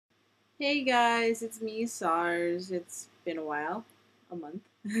Hey guys, it's me, SARS. It's been a while, a month.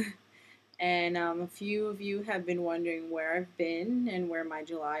 And a few of you have been wondering where I've been and where my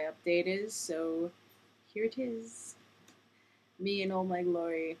July update is, so here it is. Me in all my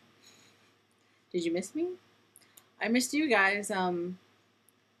glory. Did you miss me? I missed you guys.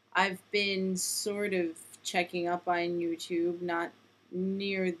 I've been sort of checking up on YouTube, not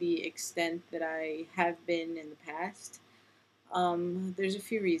near the extent that I have been in the past. There's a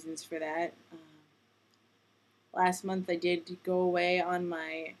few reasons for that. Last month I did go away on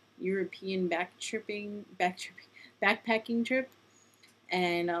my European backpacking trip,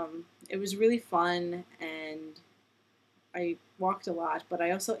 and it was really fun. And I walked a lot, but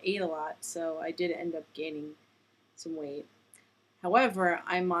I also ate a lot, so I did end up gaining some weight. However,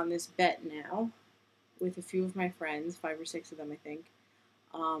 I'm on this bet now with a few of my friends, 5 or 6 of them, I think.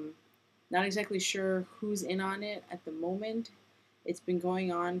 Um, Not exactly sure who's in on it at the moment. It's been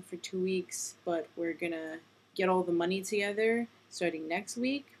going on for 2 weeks, but we're gonna get all the money together starting next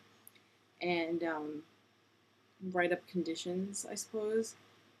week and write up conditions, I suppose.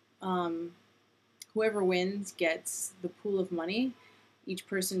 Um, Whoever wins gets the pool of money. Each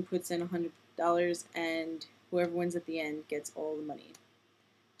person puts in $100, and whoever wins at the end gets all the money.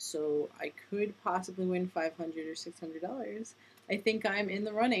 So I could possibly win $500 or $600. I think I'm in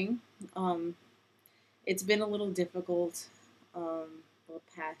the running. Um, it's been a little difficult the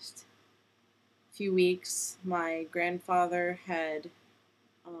past few weeks. My grandfather had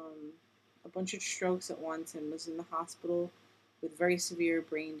a bunch of strokes at once and was in the hospital with very severe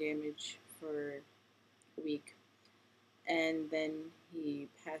brain damage for a week. And then he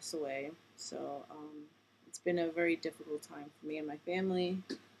passed away. So it's been a very difficult time for me and my family.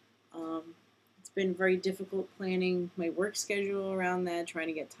 Um, it's been very difficult planning my work schedule around that, trying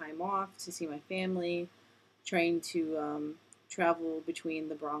to get time off to see my family, trying to travel between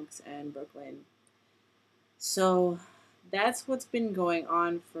the Bronx and Brooklyn. So that's what's been going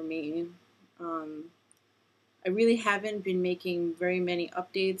on for me. Um, I really haven't been making very many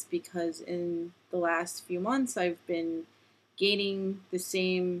updates because in the last few months I've been gaining the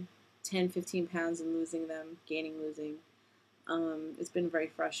same 10, 15 pounds and losing them, gaining, losing. It's been very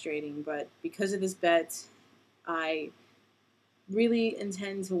frustrating, but because of this bet, I really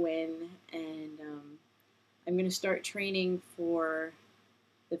intend to win, and I'm going to start training for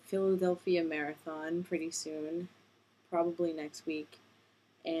the Philadelphia Marathon pretty soon, probably next week,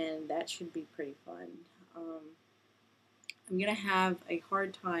 and that should be pretty fun. Um, I'm going to have a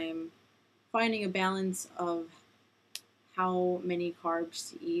hard time finding a balance of how many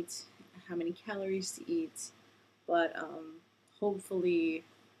carbs to eat, how many calories to eat, but hopefully,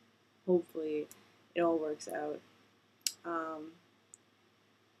 hopefully, it all works out. Um,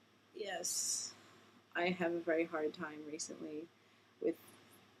 yes, I have a very hard time recently with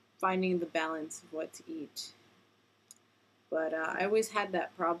finding the balance of what to eat. But I always had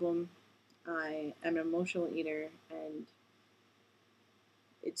that problem. I am an emotional eater, and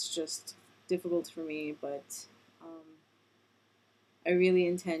it's just difficult for me. But I really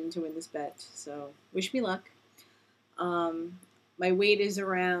intend to win this bet. So wish me luck. Um, my weight is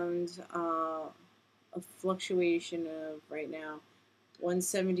around a fluctuation of right now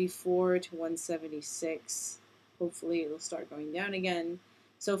 174 to 176. Hopefully, it'll start going down again.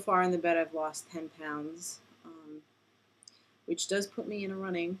 So far in the bet, I've lost 10 pounds, which does put me in a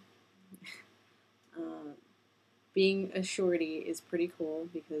running. Uh, Being a shorty is pretty cool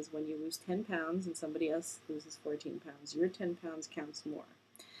because when you lose 10 pounds and somebody else loses 14 pounds, your 10 pounds counts more,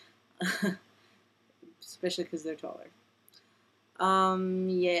 especially because they're taller.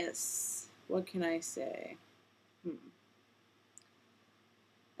 Yes. What can I say?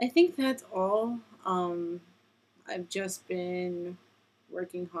 I think that's all. I've just been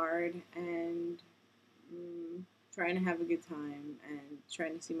working hard and trying to have a good time and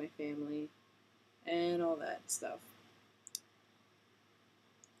trying to see my family and all that stuff.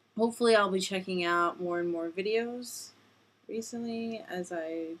 Hopefully, I'll be checking out more and more videos recently as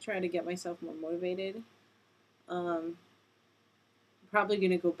I try to get myself more motivated. I'm probably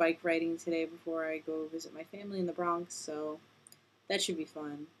going to go bike riding today before I go visit my family in the Bronx, so that should be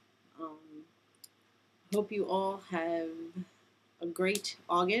fun. Hope you all have a great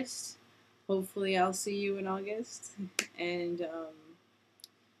August. Hopefully, I'll see you in August, and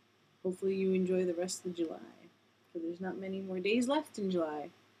hopefully, you enjoy the rest of July because there's not many more days left in July.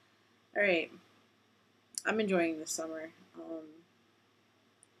 All right, I'm enjoying this summer,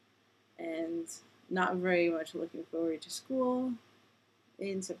 and not very much looking forward to school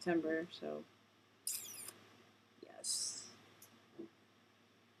in September. So, yes.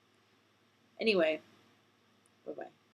 Anyway, bye bye.